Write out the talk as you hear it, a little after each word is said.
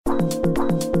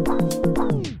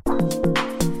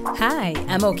Hi,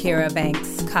 I'm Okira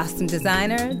Banks, costume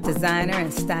designer,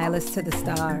 and stylist to the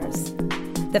stars.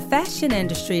 The fashion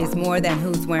industry is more than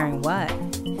who's wearing what.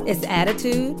 It's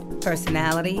attitude,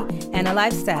 personality, and a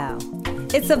lifestyle.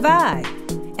 It's a vibe.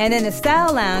 And in the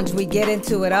Style Lounge, we get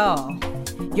into it all.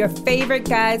 Your favorite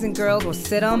guys and girls will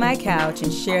sit on my couch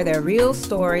and share their real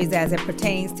stories as it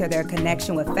pertains to their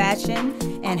connection with fashion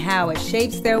and how it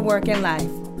shapes their work and life.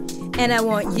 And I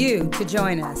want you to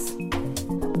join us.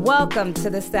 Welcome to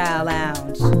the Style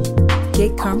Lounge.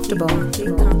 Get comfortable.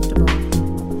 Get comfortable.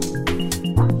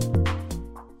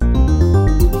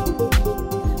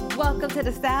 Welcome to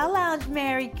the Style Lounge,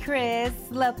 Maricris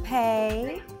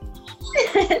Lapaix.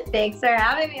 Thanks for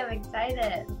having me. I'm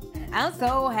excited. I'm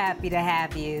so happy to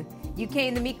have you. You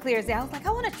came to me clear as day. I was like,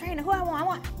 I want a trainer. Who I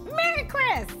want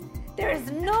Maricris. There is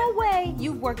no way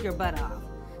you've worked your butt off.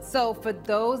 So for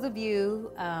those of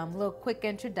you, a little quick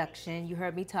introduction. You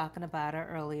heard me talking about her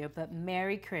earlier, but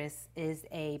Maricris is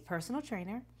a personal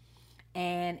trainer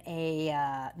and a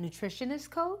nutritionist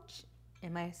coach.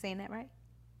 Am I saying that right?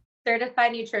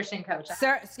 Certified nutrition coach.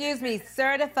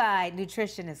 Certified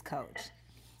nutritionist coach.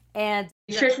 And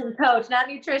nutrition coach, not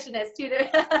nutritionist.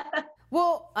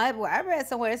 Well, I read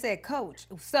somewhere it said coach.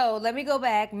 So let me go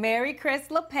back. Maricris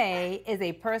Lapaix is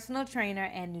a personal trainer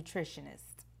and nutritionist.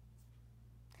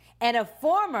 And a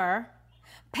former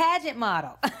pageant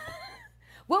model.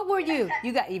 What were you?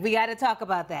 We got to talk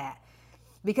about that.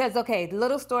 Because, okay, the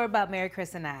little story about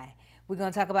Maricris and I. We're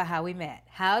going to talk about how we met.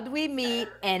 How did we meet,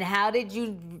 and how did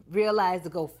you realize to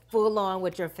go full on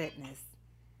with your fitness?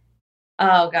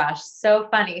 Oh, gosh, so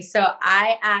funny. So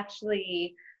I've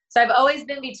always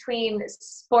been between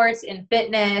sports and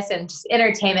fitness and just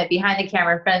entertainment, behind the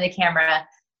camera, in front of the camera.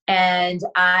 And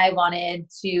I wanted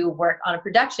to work on a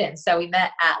production. So we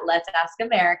met at Let's Ask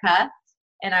America,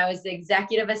 and I was the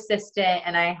executive assistant,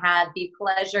 and I had the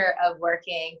pleasure of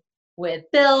working with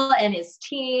Bill and his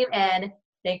team. And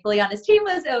thankfully on his team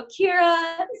was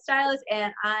Okira, the stylist,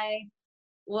 and I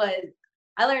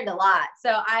learned a lot.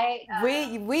 So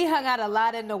we hung out a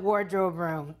lot in the wardrobe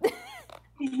room.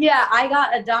 Yeah, I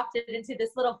got adopted into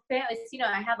this little family.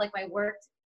 I had like my work,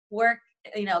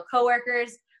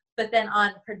 coworkers. But then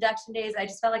on production days, I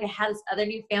just felt like I had this other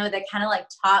new family that kind of like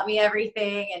taught me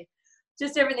everything and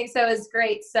just everything. So it was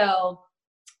great. So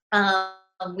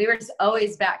we were just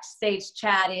always backstage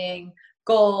chatting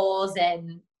goals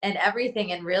and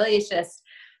everything. And really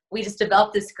we just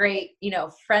developed this great,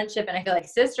 friendship, and I feel like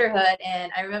sisterhood. And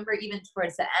I remember even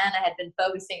towards the end, I had been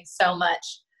focusing so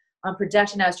much on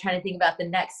production. I was trying to think about the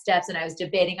next steps, and I was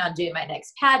debating on doing my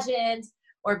next pageant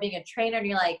or being a trainer. And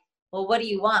you're like, well, what do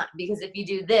you want? Because if you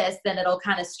do this, then it'll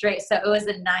kind of straight. So it was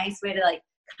a nice way to like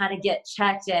kind of get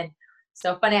checked. And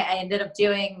so funny, I ended up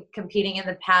competing in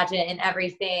the pageant and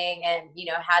everything, and,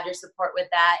 had your support with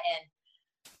that,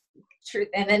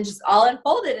 and then just all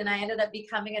unfolded. And I ended up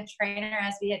becoming a trainer,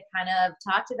 as we had kind of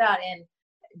talked about, and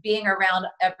being around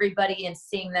everybody and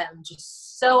seeing them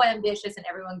just so ambitious and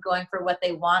everyone going for what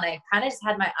they want. I kind of just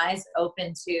had my eyes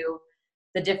open to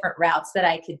the different routes that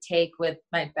I could take with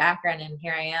my background. And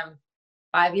here I am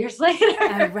 5 years later.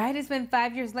 Right. It's been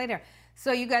 5 years later.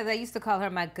 So you guys, I used to call her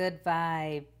my good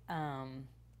vibe.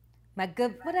 What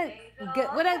did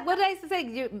I used to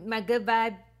say? My good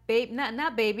vibe babe,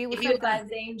 not baby. Good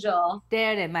vibes angel.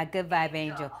 There it is, my good vibe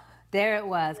angel. There it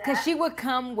was. Because she would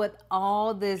come with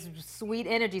all this sweet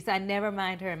energy. So I never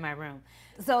mind her in my room.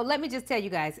 So let me just tell you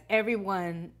guys,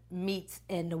 everyone meets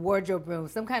in the wardrobe room.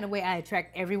 Some kind of way I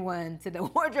attract everyone to the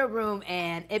wardrobe room,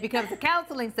 and it becomes a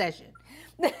counseling session.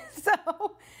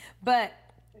 But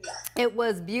it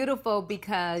was beautiful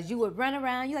because you would run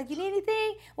around. You're like, you need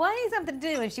anything? Well, I need something to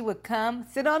do. And she would come,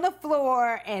 sit on the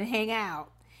floor, and hang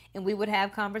out. And we would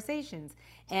have conversations.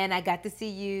 And I got to see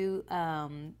you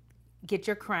get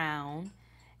your crown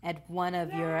at one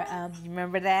of your, you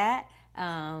remember that?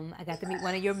 I got to meet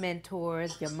one of your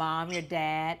mentors, your mom, your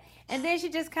dad, and then she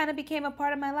just kind of became a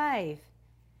part of my life.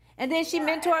 And then she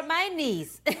mentored my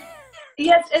niece.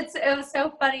 Yes, it was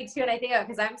so funny too, and I think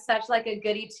because I'm such like a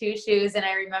goody two shoes, and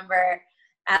I remember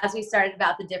as we started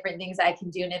about the different things I can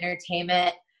do in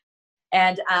entertainment,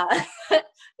 and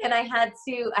and I had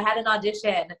an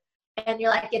audition. And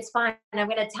you're like, it's fine. I'm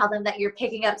going to tell them that you're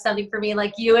picking up something for me.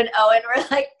 Like you and Owen were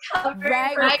like covering.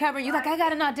 Right, we're covering. You're like, I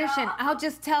got an audition. I'll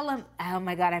just tell them. Oh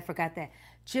my God, I forgot that.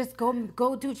 Just go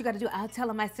do what you got to do. I'll tell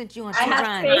them I sent you on two runs.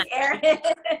 I have Aaron.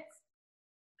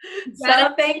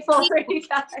 So thankful for you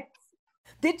guys.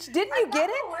 Didn't you get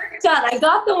it? Done. I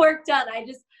got the work done. I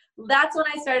just that's when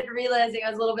I started realizing I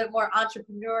was a little bit more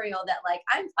entrepreneurial, that like,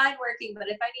 I'm fine working, but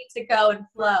if I need to go and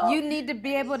flow. You need to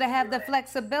be able to have the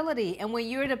flexibility. And when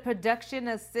you're the production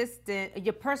assistant,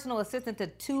 your personal assistant to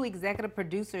 2 executive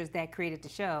producers that created the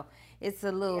show, it's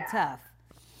a little tough.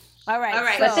 All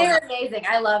right. But they're amazing.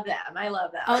 I love them.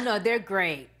 Oh, no, they're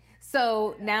great.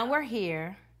 So now we're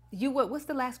here. What's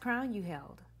the last crown you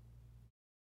held?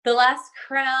 The last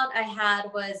crown I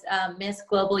had was Miss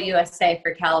Global USA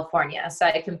for California. So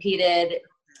I competed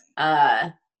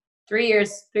 2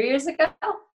 years ago.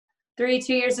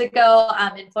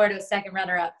 In Florida, was second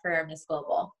runner-up for Miss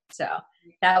Global. So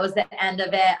that was the end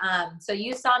of it. So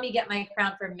you saw me get my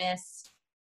crown for Miss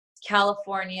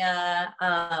California,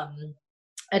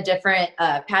 a different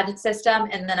pageant system,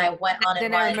 and then I went on.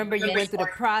 Then I remember you went through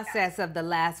the process of the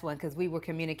last one because we were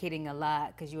communicating a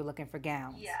lot because you were looking for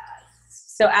gowns. Yes.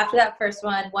 So after that first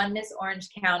one, won Miss Orange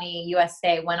County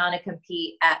USA, went on to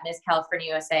compete at Miss California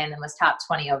USA, and then was top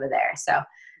 20 over there. So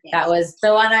that was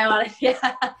the one I wanted.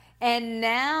 Yeah. And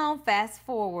now, fast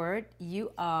forward,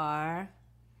 you are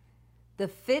the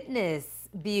fitness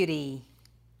beauty.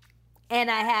 And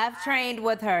I have trained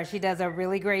with her. She does a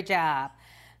really great job.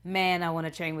 Man, I want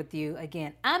to train with you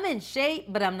again. I'm in shape,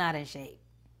 but I'm not in shape.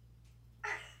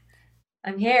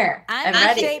 I'm here. I'm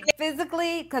in shape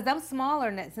physically because I'm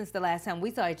smaller since the last time we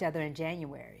saw each other in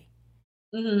January.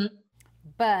 Mm-hmm.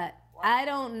 But I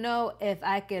don't know if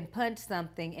I can punch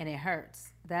something and it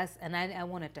hurts. And I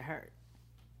want it to hurt.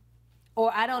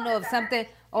 Or I don't know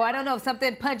if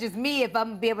something punches me if I'm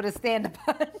gonna be able to stand the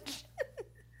punch.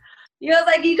 You know,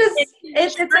 like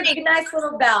it's a nice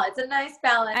little balance. It's a nice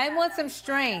balance. I want some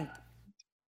strength.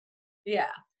 Yeah.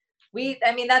 For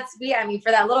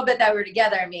that little bit that we were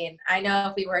together, I know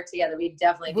if we work together, we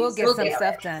definitely we'll get some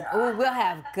stuff done. Oh, we'll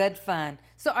have good fun.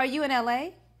 So are you in LA?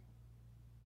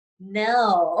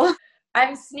 No.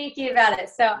 I'm sneaky about it.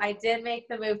 So I did make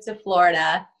the move to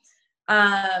Florida.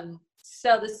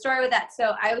 So the story with that,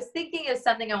 so I was thinking of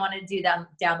something I wanted to do down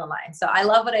the line. So I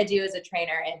love what I do as a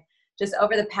trainer, and just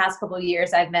over the past couple of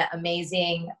years, I've met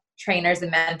amazing trainers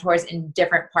and mentors in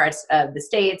different parts of the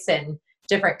States and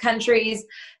different countries.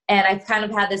 And I've kind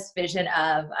of had this vision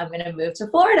of I'm going to move to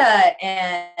Florida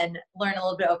and learn a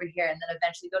little bit over here, and then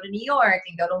eventually go to New York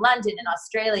and go to London and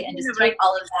Australia and just take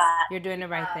all of that. You're doing the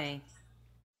right thing.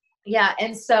 Yeah.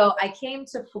 And so I came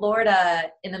to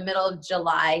Florida in the middle of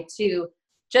July to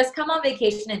just come on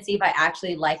vacation and see if I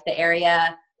actually liked the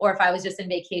area, or if I was just in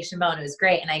vacation mode. It was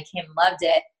great. And I came, loved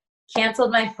it,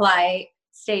 canceled my flight,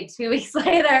 stayed 2 weeks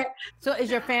later. So is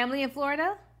your family in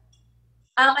Florida?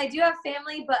 I do have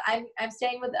family, but I'm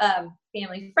staying with a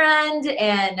family friend,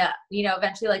 and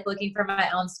eventually like looking for my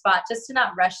own spot just to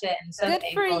not rush it. And so good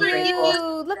for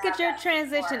you. Look at your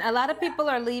transition. A lot of people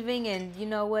are leaving, and you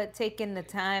know what, taking the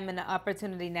time and the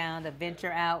opportunity now to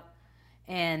venture out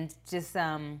and just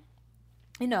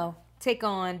take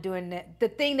on doing the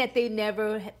thing that they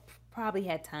never probably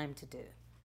had time to do.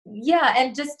 Yeah.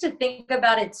 And just to think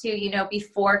about it too,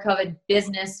 before COVID,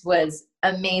 business was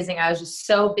amazing. I was just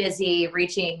so busy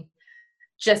reaching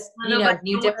just,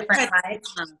 new different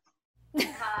heights.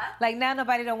 Like now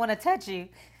nobody don't want to touch you.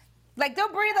 Like,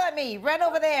 don't breathe on me. Run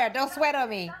over there. Don't sweat on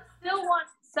me.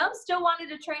 Some still wanted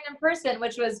to train in person,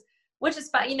 which is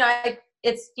fine.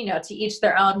 It's, to each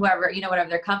their own, whoever, whatever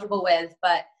they're comfortable with.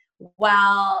 But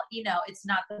while, it's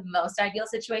not the most ideal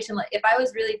situation, like if I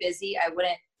was really busy, I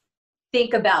wouldn't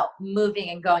think about moving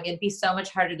and going. It'd be so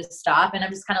much harder to stop. And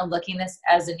I'm just kind of looking this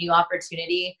as a new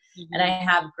opportunity. Mm-hmm. And I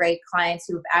have great clients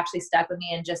who've actually stuck with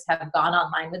me and just have gone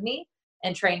online with me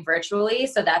and trained virtually.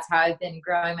 So that's how I've been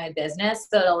growing my business.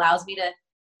 So it allows me to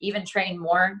even train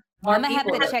more I'm gonna have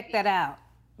to check that out.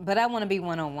 But I want to be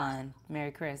one-on-one,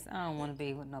 Maricris. I don't want to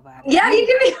be with nobody. Yeah, you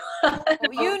can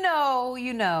be. You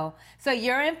know. So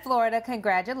you're in Florida.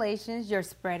 Congratulations. You're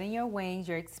spreading your wings.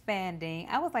 You're expanding.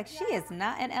 I was like, she is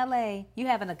not in LA. You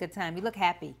having a good time. You look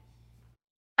happy.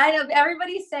 I know.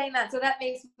 Everybody's saying that. So that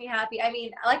makes me happy.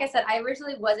 Like I said, I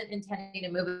originally wasn't intending to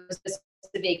move. It was just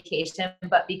a vacation.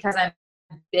 But because I'm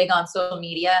big on social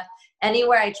media,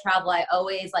 anywhere I travel, I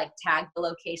always tag the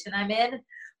location I'm in.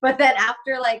 But then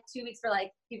after 2 weeks,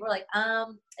 people were like,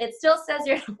 it still says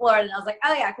you're in Florida. And I was like,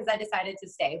 oh yeah, because I decided to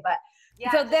stay. But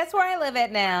yeah. So that's where I live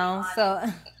at now. So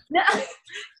no.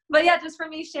 But yeah, just for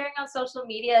me sharing on social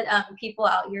media, people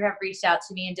out here have reached out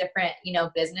to me in different,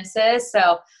 businesses.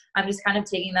 So I'm just kind of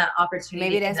taking that opportunity.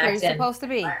 Maybe that's where you're supposed to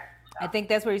be. I think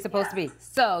that's where you're supposed to be.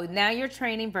 So now you're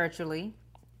training virtually,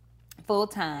 full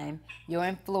time. You're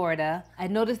in Florida. I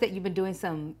noticed that you've been doing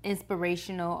some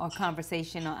inspirational or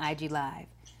conversation on IG Live.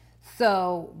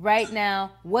 So right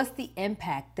now, what's the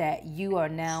impact that you are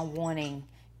now wanting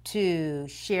to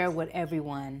share with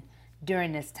everyone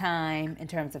during this time in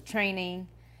terms of training,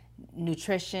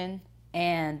 nutrition,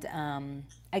 and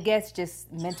I guess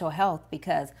just mental health,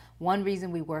 because one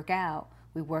reason we work out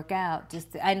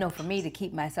just I know for me to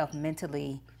keep myself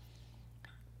mentally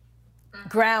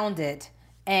grounded.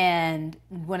 And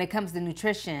when it comes to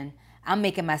nutrition, I'm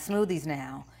making my smoothies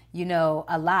now,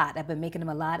 a lot. I've been making them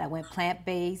a lot. I went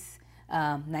plant-based,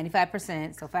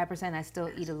 95%, so 5% I still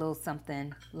eat a little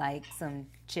something like some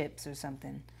chips or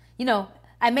something.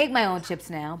 I make my own chips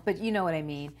now, but you know what I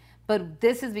mean. But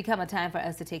this has become a time for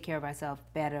us to take care of ourselves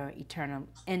better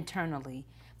internally,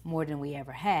 more than we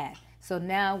ever had. So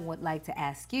now I would like to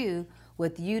ask you,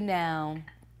 with you now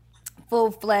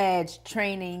full-fledged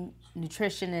training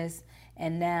nutritionist,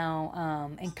 and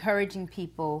now encouraging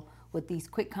people with these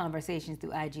quick conversations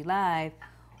through IG Live,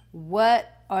 what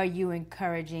are you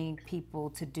encouraging people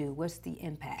to do? What's the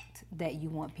impact that you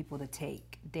want people to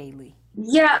take daily?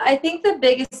 Yeah, I think the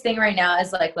biggest thing right now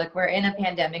is like, look, we're in a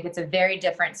pandemic. It's a very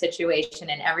different situation,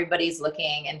 and everybody's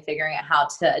looking and figuring out how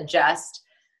to adjust.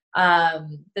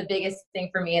 The biggest thing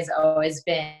for me has always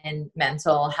been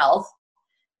mental health.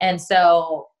 And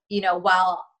so,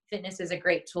 while fitness is a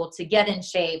great tool to get in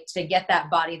shape, to get that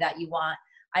body that you want,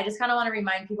 I just kind of want to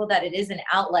remind people that it is an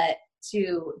outlet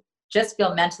to just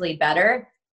feel mentally better.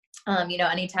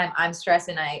 Anytime I'm stressed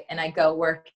and I go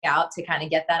work out to kind of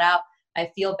get that out, I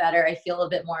feel better. I feel a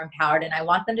bit more empowered, and I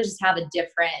want them to just have a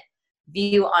different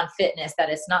view on fitness, that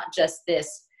it's not just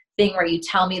this thing where you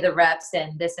tell me the reps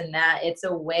and this and that. It's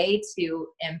a way to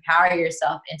empower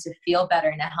yourself and to feel better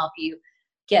and to help you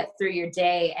get through your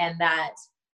day. And that,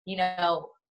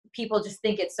 people just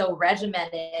think it's so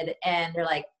regimented, and they're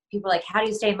like, people are like, how do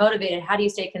you stay motivated? How do you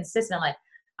stay consistent? I'm like,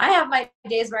 I have my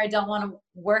days where I don't want to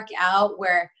work out,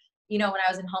 where, when I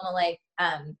was in Homa Lake,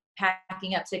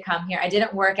 packing up to come here, I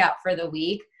didn't work out for the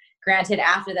week. Granted,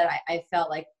 after that, I felt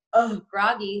like,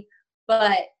 groggy.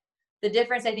 But the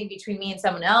difference, I think, between me and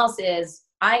someone else is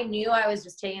I knew I was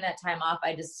just taking that time off.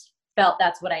 I just felt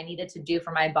that's what I needed to do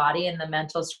for my body. And the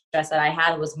mental stress that I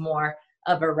had was more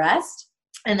of a rest.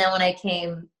 And then when I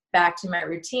came back to my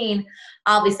routine,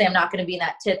 obviously I'm not going to be in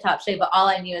that tip-top shape, but all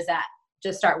I knew is that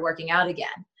just start working out again.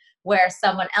 Where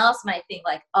someone else might think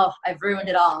like, oh, I've ruined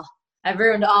it all. I've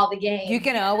ruined all the games. You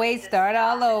can always start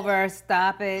all over.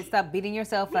 Stop it. Stop beating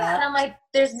yourself up. And I'm like,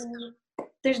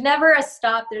 there's never a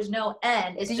stop. There's no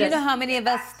end. Do you know how many of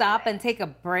us stop and take a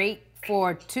break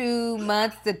for 2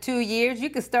 months to 2 years? You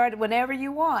can start whenever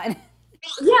you want.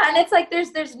 Yeah. And it's like,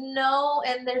 there's no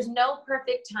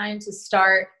perfect time to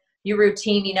start your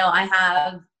routine. I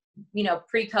have,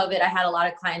 pre-COVID, I had a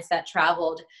lot of clients that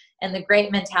traveled, and the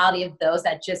great mentality of those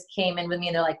that just came in with me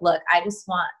and they're like, look, I just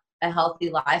want a healthy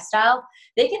lifestyle.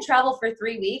 They can travel for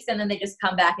 3 weeks and then they just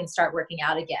come back and start working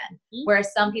out again. Mm-hmm.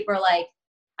 Whereas some people are like,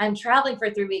 I'm traveling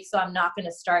for 3 weeks, so I'm not going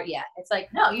to start yet. It's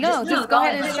like, no, just go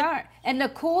ahead and start. And the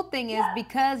cool thing is,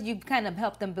 because you've kind of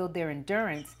helped them build their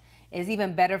endurance, is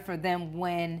even better for them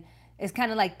when it's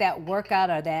kind of like that workout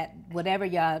or that whatever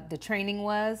the training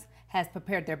was has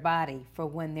prepared their body for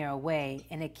when they're away,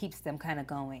 and it keeps them kind of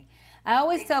going. I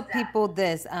always tell people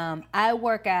this, I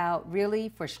work out really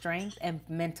for strength and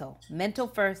mental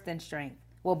first and strength.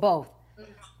 Well, both,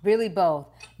 really both.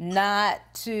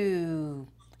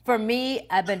 For me,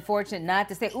 I've been fortunate not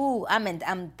to say, ooh,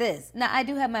 I'm this. Now, I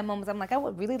do have my moments. I'm like, I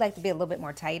would really like to be a little bit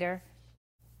more tighter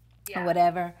or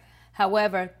whatever.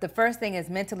 However, the first thing is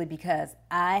mentally, because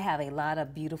I have a lot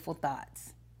of beautiful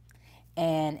thoughts.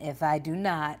 And if I do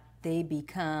not, they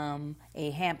become a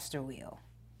hamster wheel.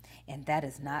 And that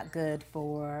is not good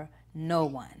for no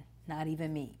one, not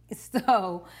even me.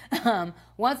 So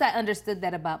once I understood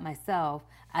that about myself,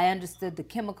 I understood the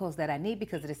chemicals that I need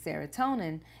because of the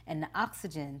serotonin and the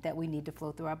oxygen that we need to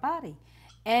flow through our body.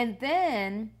 And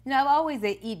then, I've always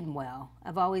eaten well.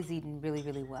 I've always eaten really,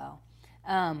 really well.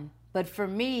 But for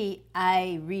me,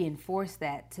 I reinforced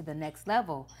that to the next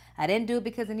level. I didn't do it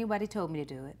because anybody told me to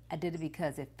do it. I did it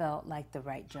because it felt like the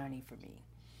right journey for me.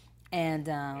 And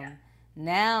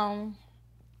now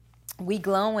we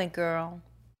glowing, girl.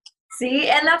 See,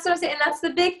 and that's what I'm saying. And that's the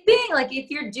big thing. Like, if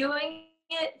you're doing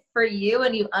it for you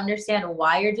and you understand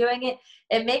why you're doing it,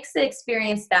 it makes the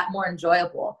experience that more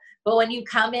enjoyable. But when you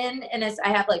come in and I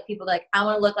have like people like, I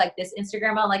want to look like this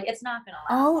Instagram, I'm like, it's not going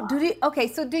to last long. Okay.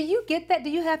 So do you get that? Do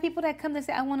you have people that come to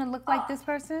say, I want to look like this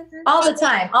person? All the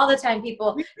time,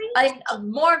 people,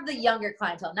 more of the younger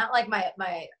clientele, not like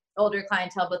my older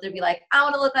clientele, but they'll be like, I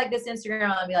want to look like this Instagram.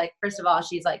 I'll be like, first of all,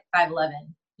 she's like 5'11"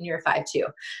 and you're 5'2".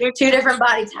 You're two different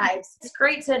body types. It's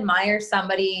great to admire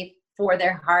somebody for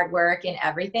their hard work and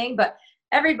everything, but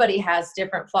everybody has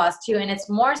different flaws too. And it's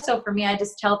more so for me, I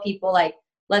just tell people like,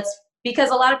 let's because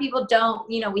a lot of people don't,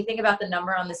 we think about the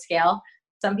number on the scale.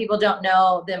 Some people don't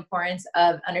know the importance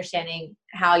of understanding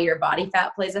how your body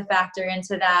fat plays a factor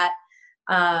into that.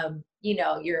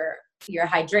 Your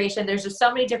hydration. There's just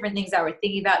so many different things that we're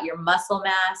thinking about, your muscle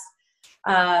mass.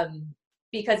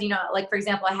 Because, like, for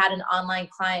example, I had an online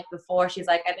client before. She's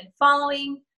like, I've been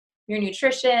following your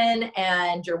nutrition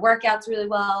and your workouts really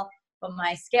well, but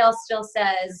my scale still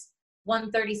says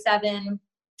 137.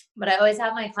 But I always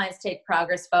have my clients take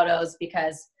progress photos,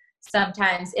 because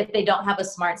sometimes if they don't have a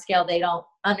smart scale, they don't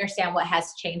understand what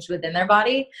has changed within their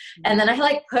body. And then I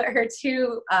like put her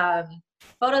two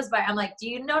photos by, I'm like, do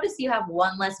you notice you have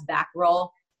one less back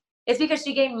roll? It's because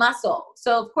she gained muscle.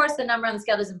 So of course the number on the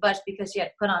scale doesn't budge, because she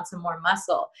had put on some more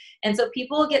muscle. And so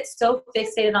people get so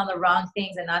fixated on the wrong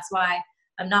things. And that's why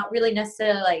I'm not really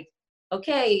necessarily like,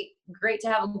 okay, great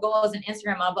to have a goal as an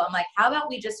Instagram model, but I'm like, how about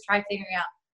we just try figuring out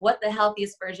what the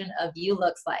healthiest version of you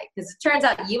looks like? Because it turns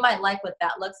out you might like what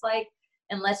that looks like.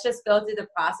 And let's just go through the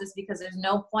process, because there's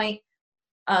no point,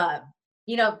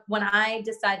 when I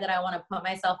decide that I want to put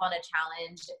myself on a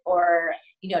challenge or,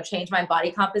 change my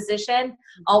body composition,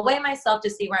 I'll weigh myself to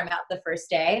see where I'm at the first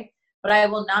day, but I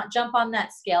will not jump on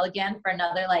that scale again for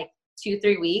another like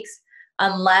 2-3 weeks,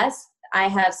 unless I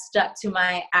have stuck to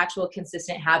my actual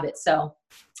consistent habits. So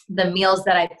the meals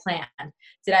that I planned,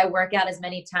 did I work out as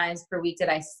many times per week that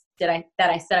I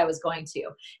said I was going to?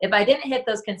 If I didn't hit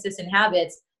those consistent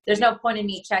habits, there's no point in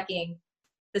me checking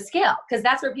the scale, because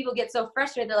that's where people get so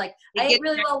frustrated. They're like, I ate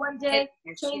really well one day,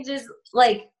 changes.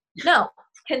 Like, no,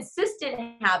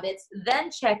 consistent habits, then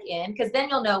check in, because then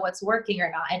you'll know what's working or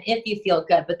not, and if you feel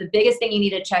good. But the biggest thing you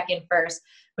need to check in first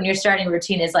when you're starting a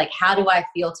routine is like, how do I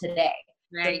feel today?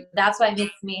 Right. So that's why it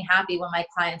makes me happy when my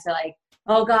clients are like,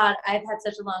 oh God, I've had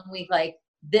such a long week. Like,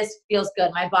 this feels good.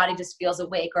 My body just feels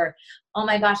awake. Or, oh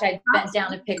my gosh, I bent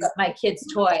down to pick up my kid's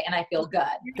toy and I feel good.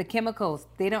 The chemicals,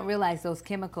 they don't realize those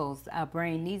chemicals, our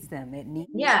brain needs them.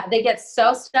 Yeah, they get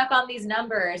so stuck on these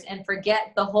numbers and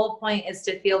forget the whole point is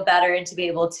to feel better and to be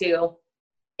able to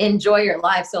enjoy your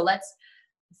life. So let's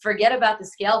forget about the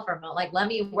scale for a moment. Like, let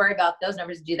me worry about those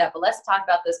numbers and do that. But let's talk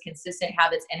about those consistent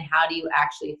habits and how do you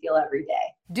actually feel every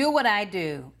day? Do what I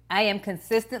do. I am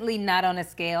consistently not on a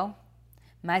scale.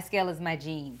 My scale is my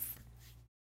jeans.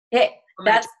 Hey,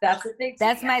 that's the thing.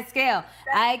 That's my scale.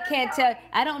 I can't tell.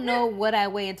 I don't know what I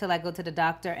weigh until I go to the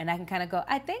doctor, and I can kind of go,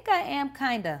 I think I am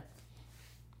kind of.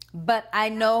 But I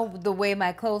know the way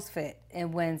my clothes fit,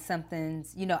 and when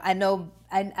something's, I know,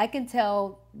 I can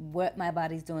tell what my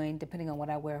body's doing depending on what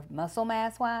I wear muscle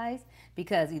mass wise,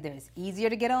 because either it's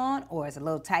easier to get on or it's a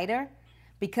little tighter.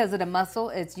 Because of the muscle,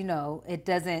 it's, it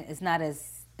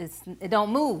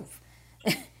don't move.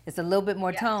 It's a little bit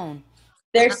more tone.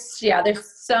 There's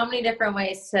so many different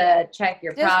ways to check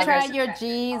your progress. Just try your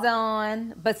G's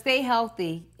on, but stay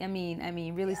healthy. I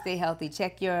mean, really stay healthy.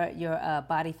 Check your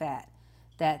body fat.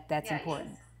 That's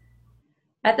important.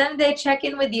 At the end of the day, check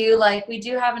in with you. Like, we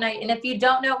do have and if you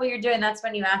don't know what you're doing, that's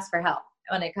when you ask for help.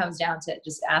 When it comes down to it,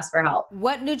 just ask for help.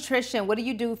 What nutrition? What do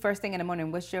you do first thing in the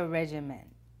morning? What's your regimen?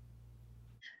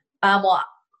 Well,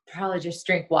 probably just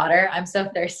drink water. I'm so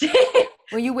thirsty.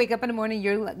 When you wake up in the morning,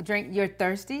 you're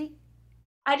thirsty?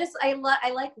 I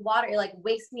like water. It like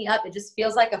wakes me up. It just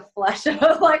feels like a flush of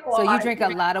like water. So you drink a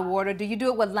lot of water. Do you do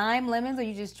it with lime, lemons, or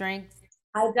you just drink?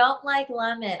 I don't like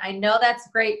lemon. I know that's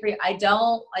great for you. I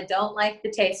don't like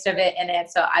the taste of it in it,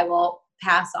 so I will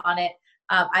pass on it.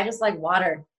 I just like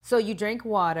water. So you drink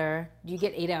water. You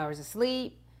get 8 hours of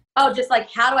sleep. Oh, just like,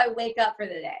 how do I wake up for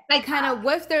the day? Like, kind of,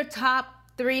 what's their top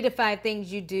 3 to 5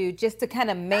 things you do just to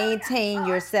kind of maintain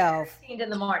yourself? In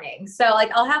the morning. So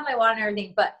like, I'll have my water and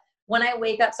everything, but when I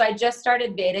wake up, so I just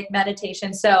started Vedic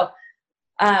meditation. So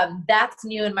that's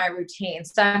new in my routine.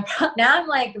 So I'm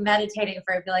like meditating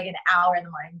for, I feel like, an hour in the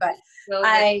morning, but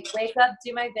I wake up,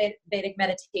 do my Vedic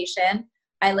meditation.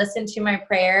 I listen to my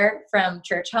prayer from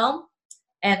church home.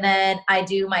 And then I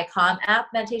do my Calm app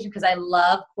meditation, because I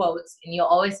love quotes, and you'll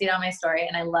always see it on my story.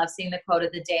 And I love seeing the quote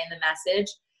of the day and the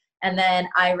message. And then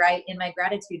I write in my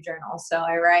gratitude journal. So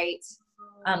I write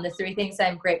the 3 things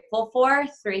I'm grateful for,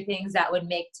 3 things that would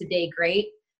make today great,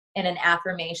 and an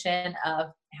affirmation of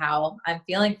how I'm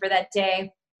feeling for that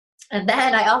day. And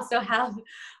then I also have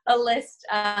a list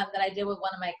that I did with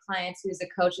one of my clients who's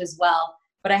a coach as well.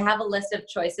 But I have a list of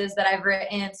choices that I've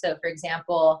written. So for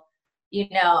example,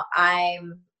 I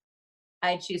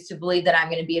choose to believe that I'm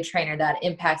going to be a trainer that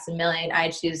impacts 1 million. I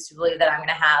choose to believe that I'm going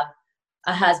to have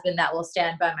a husband that will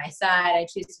stand by my side. I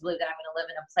choose to believe that I'm going to live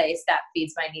in a place that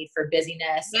feeds my need for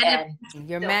busyness. And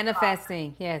you're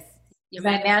manifesting. Yes. You're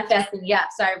manifesting. Yeah.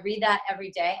 So I read that every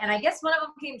day. And I guess one of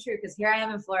them came true, because here I am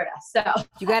in Florida. So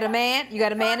you got a man? You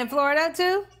got a man in Florida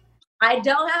too? I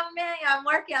don't have a manual. I'm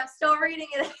working. I'm still reading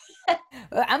it.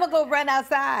 I'm going to go run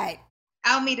outside.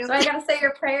 I'll meet him. So I got to say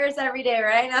your prayers every day,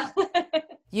 right? Now.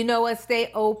 You know what?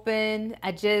 Stay open.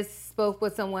 I just spoke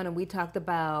with someone and we talked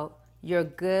about your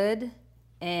good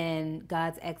and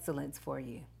God's excellence for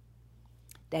you.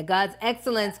 That God's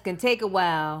excellence can take a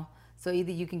while. So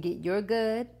either you can get your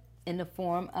good in the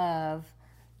form of,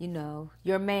 you know,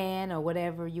 your man or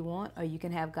whatever you want, or you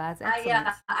can have God's excellence.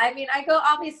 Yeah, I mean,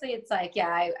 obviously it's like,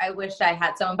 yeah, I wish I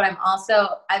had someone, but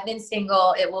I've been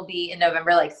single. It will be in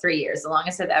November, like 3 years, the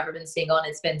longest I've ever been single. And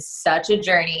it's been such a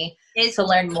journey to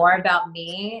learn more about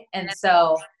me. And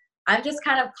so I'm just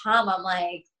kind of calm. I'm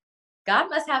like,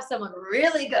 God must have someone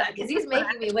really good because he's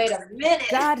making me wait a minute.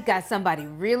 God got somebody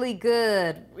really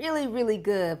good, really, really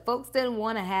good. Folks didn't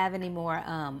want to have any more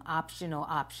optional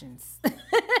options.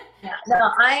 Yeah,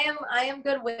 no, I am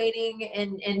good waiting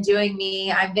and doing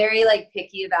me. I'm very like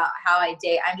picky about how I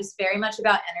date. I'm just very much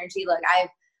about energy. Look,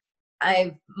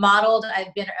 I'm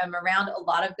around a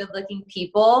lot of good looking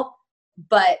people,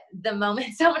 but the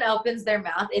moment someone opens their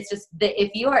mouth, it's just that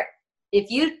if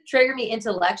you trigger me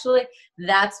intellectually,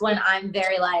 that's when I'm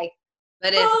very like,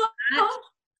 but if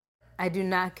I do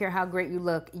not care how great you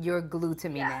look, you're glued to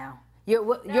me now. You're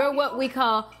what we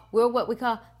call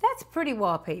that's pretty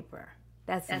wallpaper.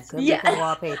 That's some good looking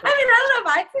wallpaper. I mean, I don't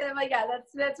know if I'd say that, but yeah,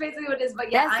 that's basically what it is.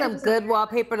 But yeah, that's some good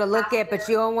wallpaper to look at, but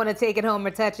you don't want to take it home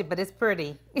or touch it, but it's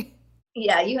pretty.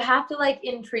 Yeah, you have to like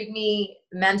intrigue me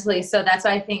mentally. So that's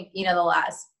why I think, you know, the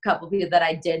last couple of people that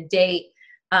I did date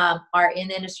are in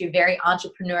the industry, very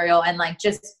entrepreneurial, and like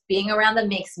just being around them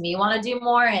makes me want to do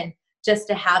more, and just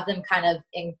to have them kind of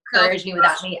encourage me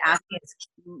without me asking,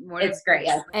 it's great.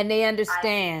 Yeah. And they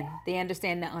understand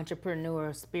the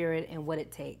entrepreneur spirit and what it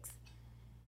takes.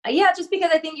 Yeah, just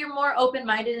because I think you're more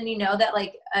open-minded, and you know that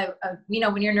like, you know,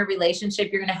 when you're in a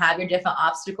relationship, you're going to have your different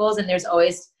obstacles, and you're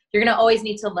going to always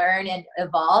need to learn and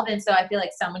evolve. And so I feel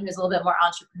like someone who's a little bit more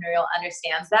entrepreneurial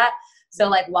understands that. So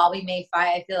like, while we may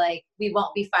fight, I feel like we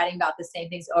won't be fighting about the same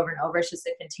things over and over. It's just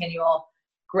a continual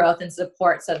growth and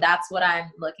support. So that's what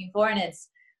I'm looking for. And it's,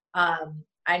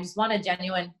 I just want a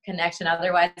genuine connection.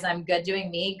 Otherwise I'm good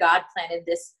doing me. God planted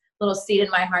this little seed in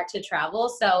my heart to travel.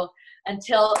 So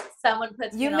until someone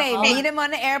puts you may meet him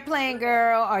on the airplane,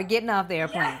 girl, or getting off the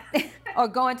airplane, or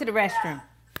going to the restroom.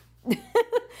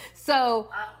 So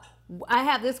I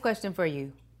have this question for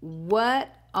you. What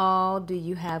all do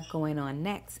you have going on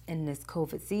next in this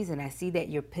COVID season? I see that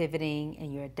you're pivoting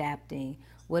and you're adapting.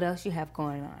 What else you have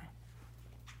going on?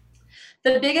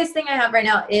 The biggest thing I have right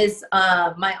now is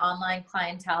my online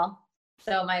clientele.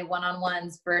 So my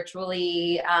one-on-ones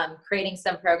virtually, creating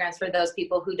some programs for those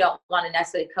people who don't want to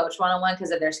necessarily coach one-on-one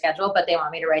because of their schedule, but they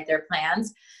want me to write their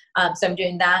plans. So I'm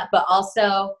doing that, but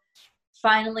also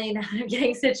finally now I'm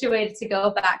getting situated to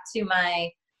go back to my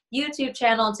YouTube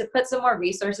channel to put some more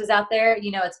resources out there.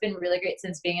 You know, it's been really great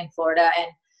since being in Florida and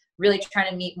really trying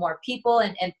to meet more people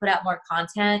and put out more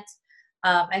content.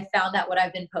 I found that what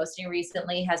I've been posting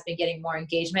recently has been getting more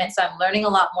engagement. So I'm learning a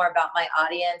lot more about my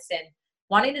audience and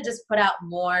wanting to just put out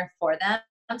more for them.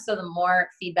 So the more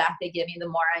feedback they give me, the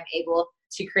more I'm able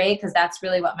to create, because that's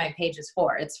really what my page is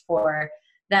for. It's for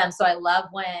them. So I love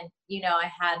when, you know, I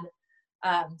had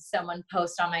someone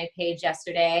post on my page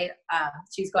yesterday.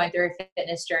 She's going through her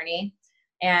fitness journey,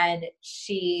 and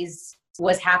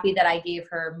was happy that I gave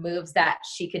her moves that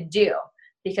she could do,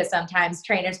 because sometimes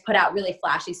trainers put out really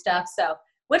flashy stuff. So,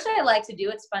 which I like to do.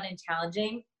 It's fun and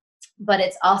challenging, but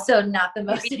it's also not the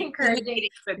most encouraging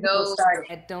for those.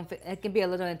 It can be a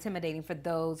little intimidating for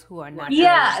those who are not.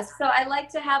 Yeah. So I like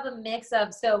to have a mix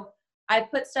of, so I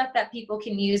put stuff that people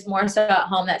can use more so at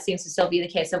home. That seems to still be the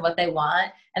case of what they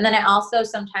want. And then I also,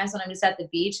 sometimes when I'm just at the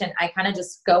beach and I kind of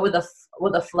just go with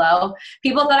the flow.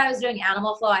 People thought I was doing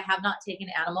animal flow. I have not taken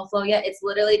animal flow yet. It's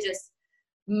literally just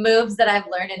moves that I've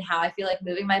learned and how I feel like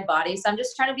moving my body. So I'm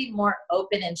just trying to be more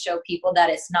open and show people that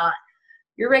it's not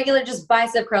your regular just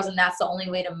bicep curls and that's the only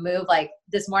way to move. Like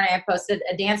this morning I posted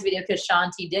a dance video because Shaun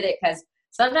T did it, because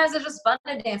sometimes it's just fun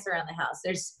to dance around the house.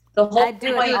 There's the whole I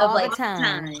do point it all of like the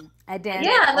time. I dance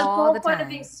and the all whole point of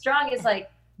being strong is like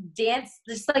dance,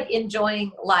 just like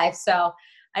enjoying life. So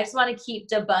I just want to keep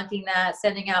debunking that,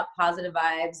 sending out positive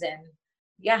vibes,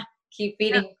 and keep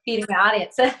feeding the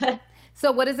audience.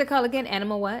 So what is it called again?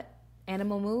 Animal what?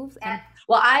 Animal moves?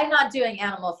 Well, I'm not doing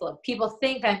animal flow. People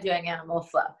think I'm doing animal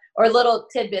flow or little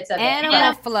tidbits of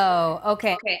animal flow.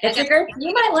 Okay. It's a great,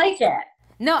 you might like it.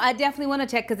 No, I definitely want to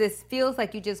check, because it feels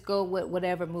like you just go with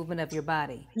whatever movement of your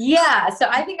body. Yeah. So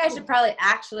I think I should probably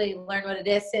actually learn what it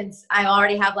is, since I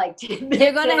already have like 10 minutes.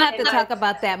 You're going to have to talk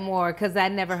about that more, because I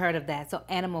never heard of that. So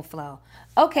animal flow.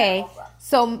 Okay.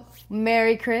 So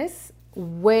Maricris,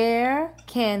 Where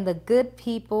can the good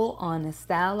people on the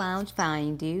Style Lounge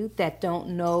find you that don't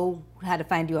know how to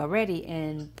find you already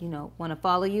and, want to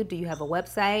follow you? Do you have a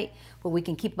website where we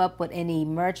can keep up with any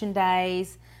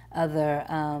merchandise, other,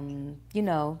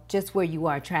 just where you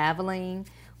are traveling,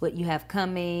 what you have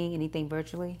coming, anything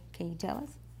virtually? Can you tell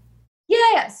us?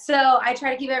 Yeah. So I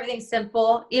try to keep everything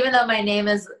simple, even though my name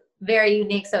is very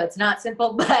unique, so it's not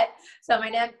simple. But so my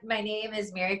name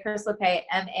is Maricris Lapaix,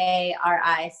 Maricris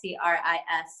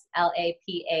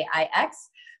Lapaix.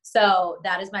 So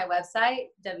that is my website,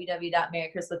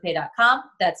 www.maricrisLapaix.com.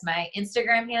 That's my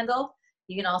Instagram handle.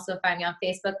 You can also find me on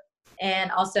Facebook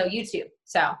and also YouTube.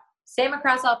 So same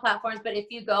across all platforms. But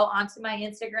if you go onto my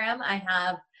Instagram, I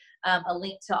have a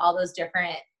link to all those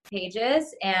different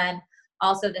pages. And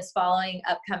also this following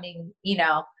upcoming,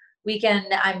 weekend,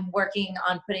 I'm working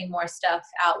on putting more stuff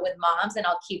out with moms, and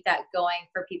I'll keep that going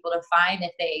for people to find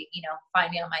if they, find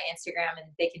me on my Instagram,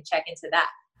 and they can check into that.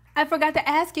 I forgot to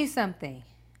ask you something.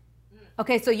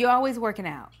 Okay, so you're always working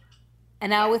out,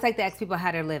 and I always like to ask people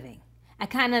how they're living. I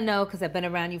kind of know because I've been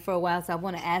around you for a while, so I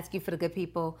want to ask you for the good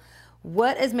people,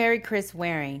 what is Maricris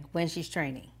wearing when she's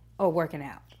training or working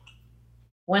out?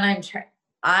 When I'm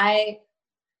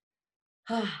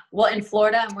well, in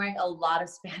Florida, I'm wearing a lot of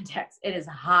spandex. It is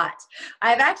hot.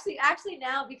 I've actually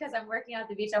now, because I'm working out at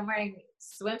the beach, I'm wearing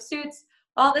swimsuits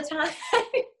all the time.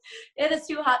 It is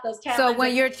too hot. Those tan lines. So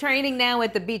when you're training now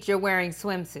at the beach, you're wearing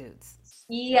swimsuits?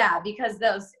 Yeah, because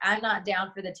I'm not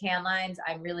down for the tan lines.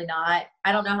 I'm really not.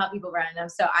 I don't know how people run them.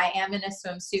 So I am in a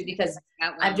swimsuit because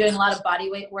I'm doing a lot of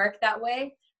body weight work that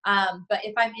way. But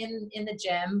if I'm in the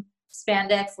gym,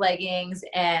 spandex, leggings,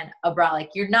 and a bra. Like,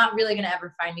 you're not really going to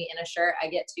ever find me in a shirt. I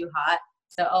get too hot.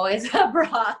 So always a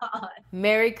bra on.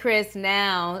 Maricris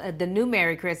now, the new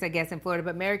Maricris, I guess, in Florida,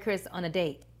 but Maricris on a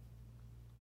date.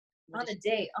 On a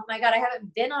date? Oh my God, I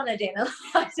haven't been on a date in a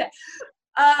long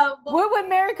time. What would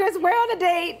Maricris wear on a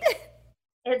date?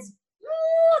 It's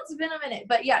been a minute.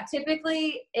 But yeah,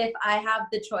 typically if I have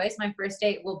the choice, my first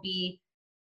date will be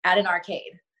at an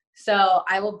arcade. So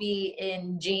I will be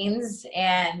in jeans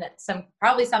and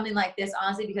probably something like this,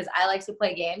 honestly, because I like to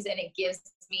play games, and it gives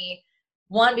me,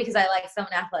 one, because I like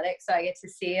someone athletic, so I get to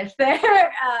see if they're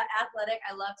athletic.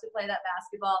 I love to play that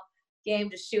basketball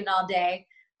game, just shooting all day.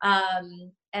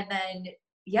 And then,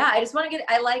 yeah, I just want to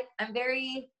I'm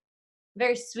very,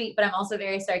 very sweet, but I'm also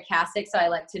very sarcastic. So I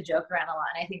like to joke around a lot.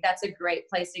 And I think that's a great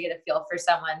place to get a feel for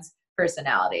someone's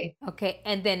personality. Okay.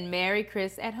 And then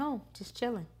Maricris at home, just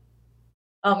chilling.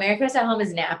 Oh, Maricris at home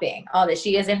is napping all day.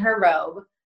 She is in her robe.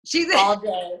 All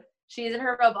day. She's in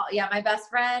her robe. Yeah, my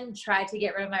best friend tried to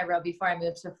get rid of my robe before I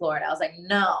moved to Florida. I was like,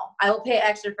 no, I will pay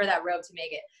extra for that robe to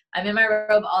make it. I'm in my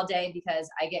robe all day because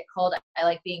I get cold. I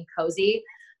like being cozy.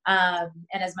 And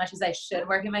as much as I should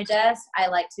work in my desk, I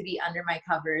like to be under my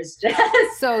covers.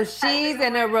 So she's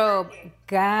in a robe.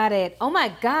 Got it. Oh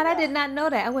my God, I did not know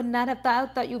that. I would not have thought.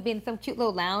 I thought you'd be in some cute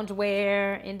little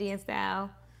loungewear, Indian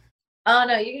style. Oh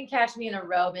no, you can catch me in a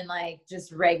robe in like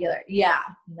just regular. Yeah,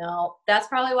 no, that's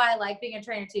probably why I like being a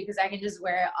trainer too, because I can just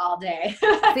wear it all day.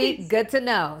 See, good to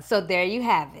know. So there you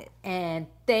have it. And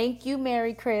thank you,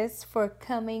 Maricris, for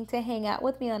coming to hang out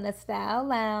with me on the Style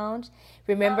Lounge.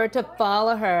 Remember to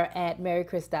follow her at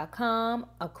maricris.com,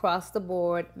 across the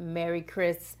board,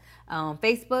 Maricris on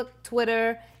Facebook,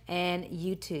 Twitter, and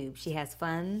YouTube. She has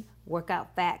fun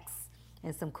workout facts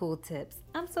and some cool tips.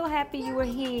 I'm so happy you were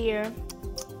here.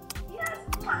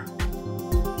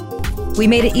 We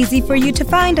made it easy for you to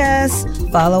find us.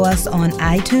 Follow us on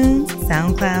iTunes,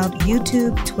 SoundCloud,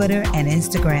 YouTube, Twitter, and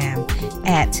Instagram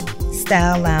at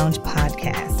Style Lounge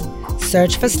Podcast.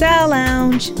 Search for Style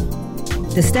Lounge.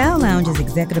 The Style Lounge is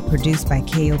executive produced by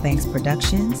K.O. Banks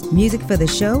Productions. Music for the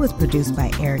show is produced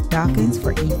by Eric Dawkins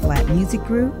for E-Flat Music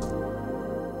Group.